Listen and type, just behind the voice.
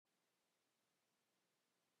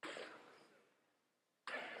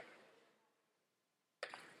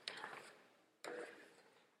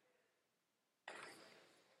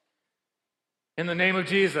In the name of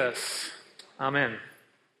Jesus, amen.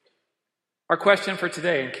 Our question for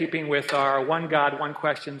today, in keeping with our One God, One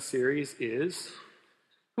Question series, is,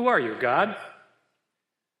 who are you, God?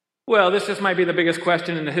 Well, this just might be the biggest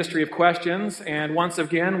question in the history of questions, and once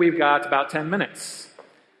again, we've got about 10 minutes.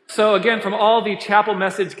 So again, from all the chapel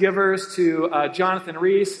message givers to Jonathan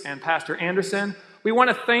Reese and Pastor Anderson, we want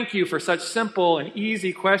to thank you for such simple and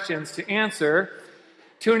easy questions to answer.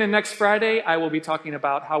 Tune in next Friday. I will be talking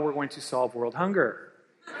about how we're going to solve world hunger.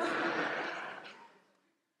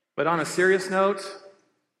 But on a serious note,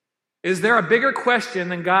 is there a bigger question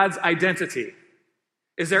than God's identity?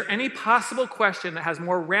 Is there any possible question that has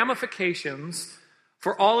more ramifications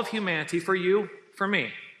for all of humanity, for you, for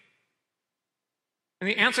me? And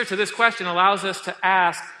the answer to this question allows us to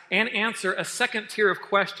ask and answer a second tier of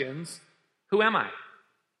questions. Who am I?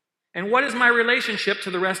 And what is my relationship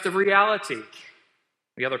to the rest of reality?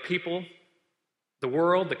 The other people, the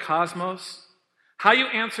world, the cosmos. How you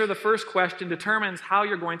answer the first question determines how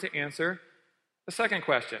you're going to answer the second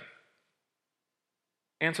question.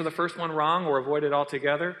 Answer the first one wrong or avoid it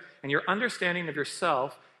altogether, and your understanding of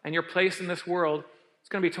yourself and your place in this world is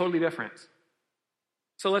going to be totally different.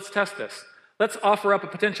 So let's test this. Let's offer up a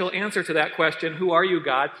potential answer to that question, who are you,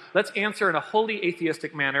 God? Let's answer in a wholly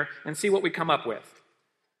atheistic manner and see what we come up with.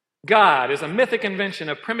 God is a mythic invention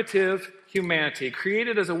of primitive humanity,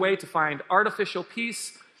 created as a way to find artificial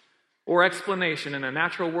peace or explanation in a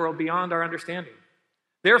natural world beyond our understanding.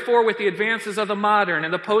 Therefore, with the advances of the modern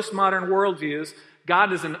and the postmodern worldviews,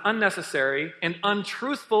 God is an unnecessary and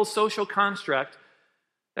untruthful social construct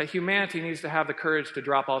that humanity needs to have the courage to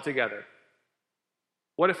drop altogether.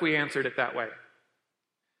 What if we answered it that way?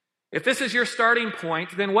 If this is your starting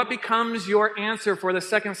point, then what becomes your answer for the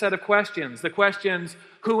second set of questions? The questions,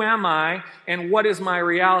 who am I and what is my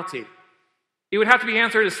reality? It would have to be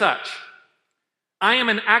answered as such. I am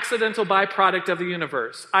an accidental byproduct of the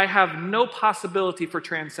universe. I have no possibility for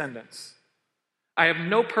transcendence. I have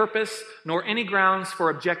no purpose nor any grounds for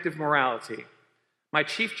objective morality. My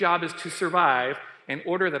chief job is to survive in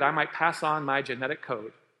order that I might pass on my genetic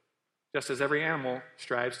code, just as every animal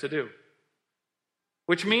strives to do.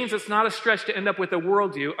 Which means it's not a stretch to end up with a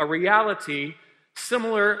worldview, a reality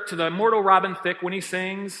similar to the immortal Robin Thicke when he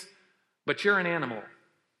sings, but you're an animal.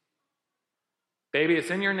 Baby, it's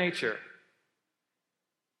in your nature.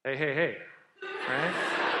 Hey, hey, hey. Right?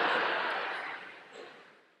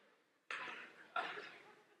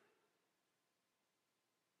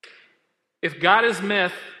 If God is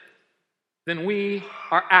myth, then we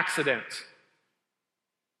are accident.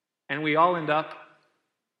 And we all end up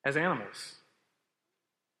as animals.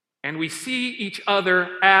 And we see each other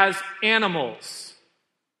as animals.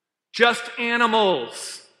 Just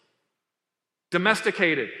animals.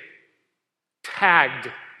 Domesticated.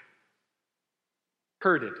 Tagged.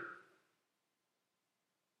 Herded.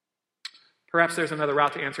 Perhaps there's another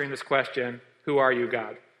route to answering this question, who are you,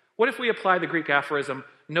 God? What if we apply the Greek aphorism,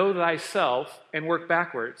 know thyself, and work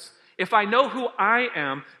backwards? If I know who I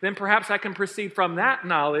am, then perhaps I can proceed from that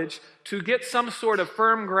knowledge to get some sort of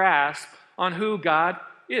firm grasp on who God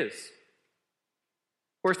is.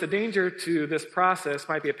 Of course, the danger to this process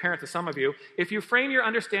might be apparent to some of you. If you frame your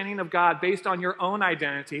understanding of God based on your own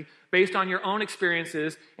identity, based on your own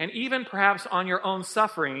experiences, and even perhaps on your own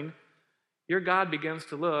suffering, your God begins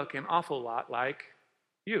to look an awful lot like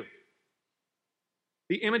you.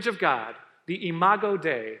 The image of God, the imago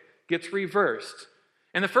Dei, gets reversed.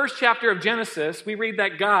 In the first chapter of Genesis, we read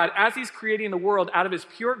that God, as he's creating the world out of his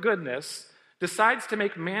pure goodness, decides to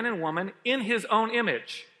make man and woman in his own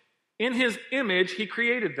image. In his image, he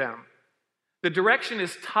created them. The direction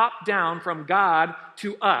is top down from God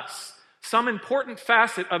to us. Some important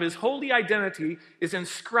facet of his holy identity is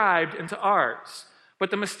inscribed into ours. But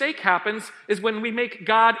the mistake happens is when we make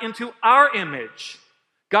God into our image.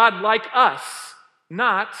 God like us,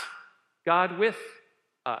 not God with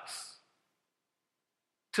us.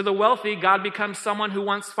 To the wealthy, God becomes someone who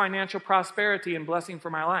wants financial prosperity and blessing for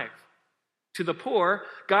my life. To the poor,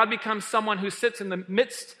 God becomes someone who sits in the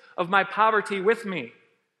midst of my poverty with me.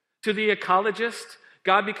 To the ecologist,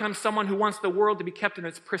 God becomes someone who wants the world to be kept in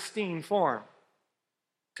its pristine form.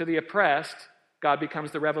 To the oppressed, God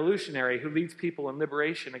becomes the revolutionary who leads people in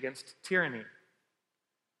liberation against tyranny.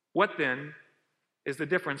 What then is the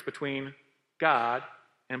difference between God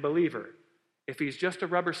and believer? If he's just a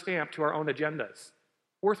rubber stamp to our own agendas,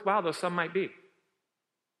 worthwhile though some might be.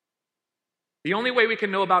 The only way we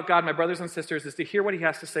can know about God, my brothers and sisters, is to hear what he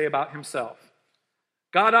has to say about himself.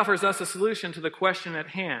 God offers us a solution to the question at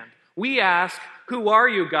hand. We ask, who are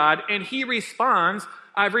you, God? And he responds,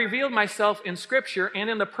 I've revealed myself in Scripture and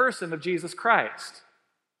in the person of Jesus Christ.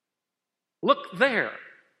 Look there.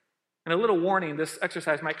 And a little warning, this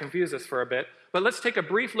exercise might confuse us for a bit, but let's take a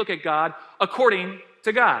brief look at God according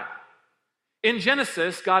to God. In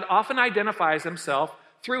Genesis, God often identifies himself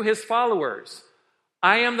through his followers.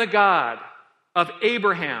 I am the God of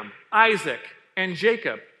Abraham, Isaac, and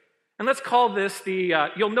Jacob. And let's call this the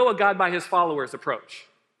you'll know a God by his followers approach.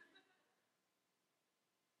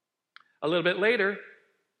 A little bit later,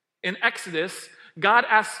 in Exodus,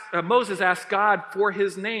 Moses asked God for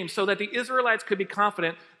his name so that the Israelites could be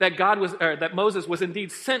confident that that Moses was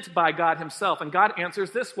indeed sent by God himself. And God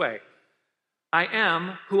answers this way: I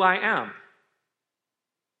am who I am.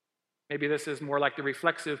 Maybe this is more like the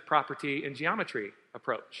reflexive property in geometry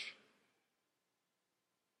approach.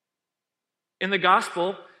 In the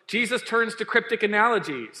gospel, Jesus turns to cryptic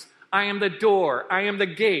analogies. I am the door. I am the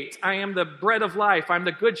gate. I am the bread of life. I'm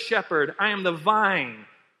the good shepherd. I am the vine.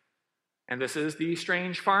 And this is the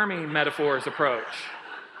strange farming metaphors approach.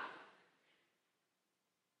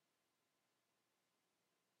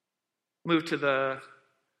 Move to the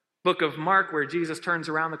book of Mark, where Jesus turns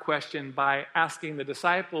around the question by asking the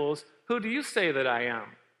disciples, who do you say that I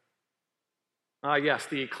am? Yes,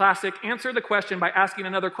 the classic answer the question by asking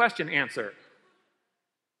another question answer.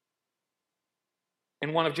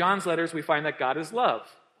 In one of John's letters, we find that God is love.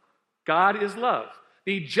 God is love.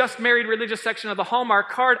 The just married religious section of the Hallmark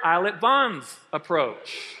card aisle at Vaughn's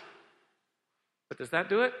approach. But does that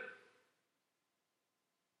do it?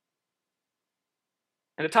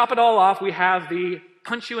 And to top it all off, we have the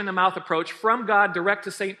punch you in the mouth approach from God direct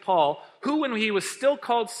to St. Paul, who, when he was still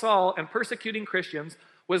called Saul and persecuting Christians,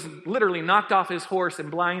 was literally knocked off his horse and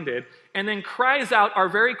blinded, and then cries out our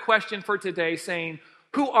very question for today, saying,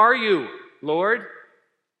 who are you, Lord?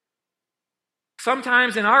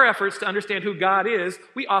 Sometimes in our efforts to understand who God is,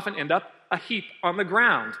 we often end up a heap on the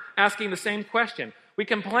ground, asking the same question. We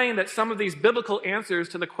complain that some of these biblical answers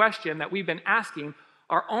to the question that we've been asking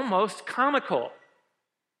are almost comical.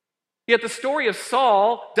 Yet the story of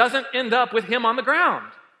Saul doesn't end up with him on the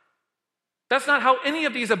ground. That's not how any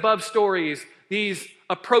of these above stories, these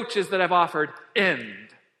approaches that I've offered, end.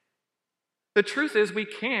 The truth is we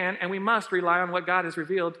can and we must rely on what God has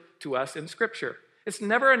revealed to us in Scripture. It's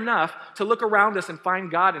never enough to look around us and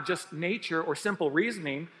find God in just nature or simple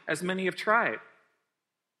reasoning, as many have tried.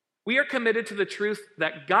 We are committed to the truth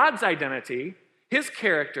that God's identity, his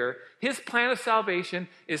character, his plan of salvation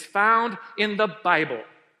is found in the Bible.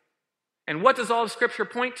 And what does all of Scripture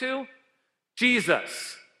point to?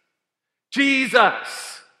 Jesus.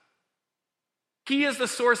 Jesus. He is the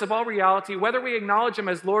source of all reality, whether we acknowledge him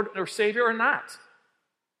as Lord or Savior or not.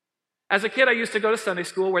 As a kid, I used to go to Sunday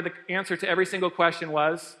school where the answer to every single question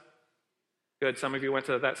was, good, some of you went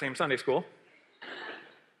to that same Sunday school.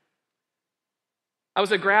 I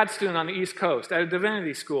was a grad student on the East Coast at a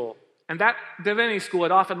divinity school, and that divinity school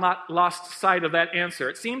had often lost sight of that answer.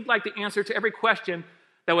 It seemed like the answer to every question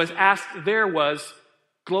that was asked there was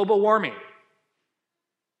global warming.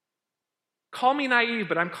 Call me naive,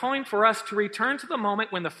 but I'm calling for us to return to the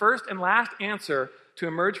moment when the first and last answer to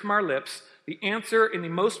emerge from our lips, the answer in the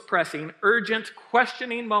most pressing, urgent,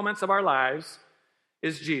 questioning moments of our lives,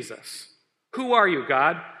 is Jesus. Who are you,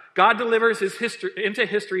 God? God delivers into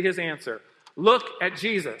history his answer. Look at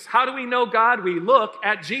Jesus. How do we know God? We look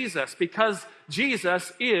at Jesus because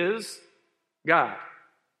Jesus is God.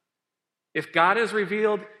 If God is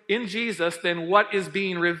revealed in Jesus, then what is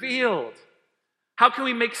being revealed? How can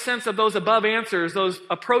we make sense of those above answers, those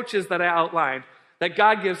approaches that I outlined, that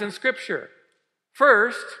God gives in Scripture?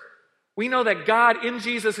 First, we know that God in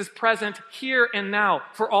Jesus is present here and now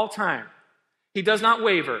for all time. He does not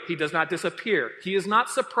waver. He does not disappear. He is not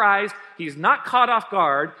surprised. He is not caught off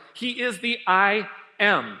guard. He is the I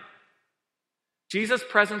am. Jesus'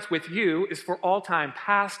 presence with you is for all time,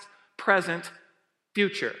 past, present,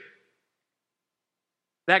 future.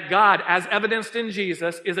 That God, as evidenced in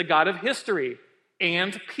Jesus, is a God of history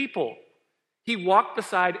and people. He walked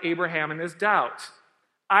beside Abraham in his doubts,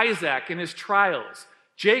 Isaac in his trials,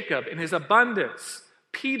 Jacob in his abundance,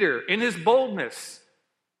 Peter in his boldness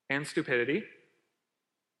and stupidity,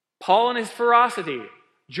 Paul in his ferocity,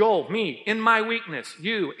 Joel, me, in my weakness,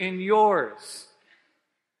 you in yours.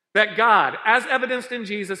 That God, as evidenced in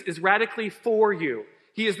Jesus, is radically for you.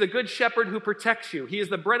 He is the good shepherd who protects you. He is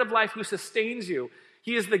the bread of life who sustains you.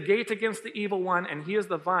 He is the gate against the evil one, and he is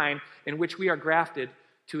the vine in which we are grafted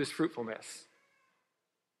to his fruitfulness.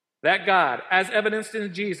 That God, as evidenced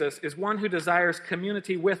in Jesus, is one who desires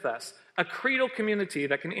community with us, a creedal community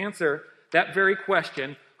that can answer that very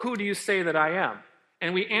question, who do you say that I am?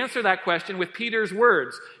 And we answer that question with Peter's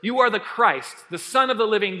words, you are the Christ, the Son of the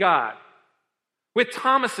living God. With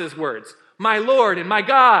Thomas's words, my Lord and my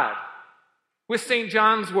God. With St.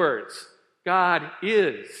 John's words, God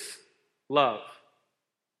is love.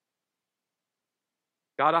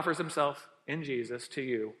 God offers himself in Jesus to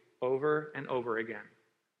you over and over again.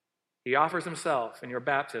 He offers himself in your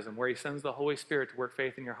baptism, where he sends the Holy Spirit to work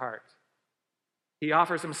faith in your heart. He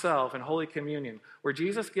offers himself in Holy Communion, where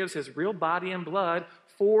Jesus gives his real body and blood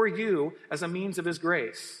for you as a means of his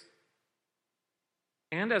grace,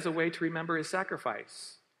 and as a way to remember his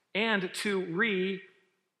sacrifice, and to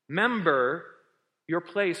remember your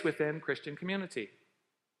place within Christian community.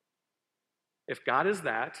 If God is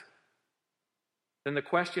that, then the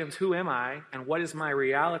questions, who am I and what is my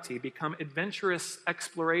reality, become adventurous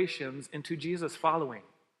explorations into Jesus following.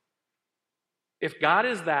 If God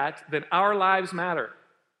is that, then our lives matter.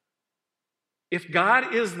 If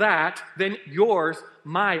God is that, then yours,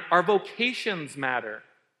 our vocations matter.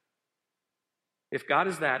 If God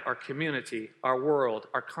is that, our community, our world,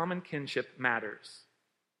 our common kinship matters.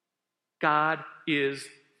 God is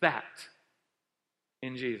that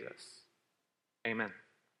in Jesus. Amen.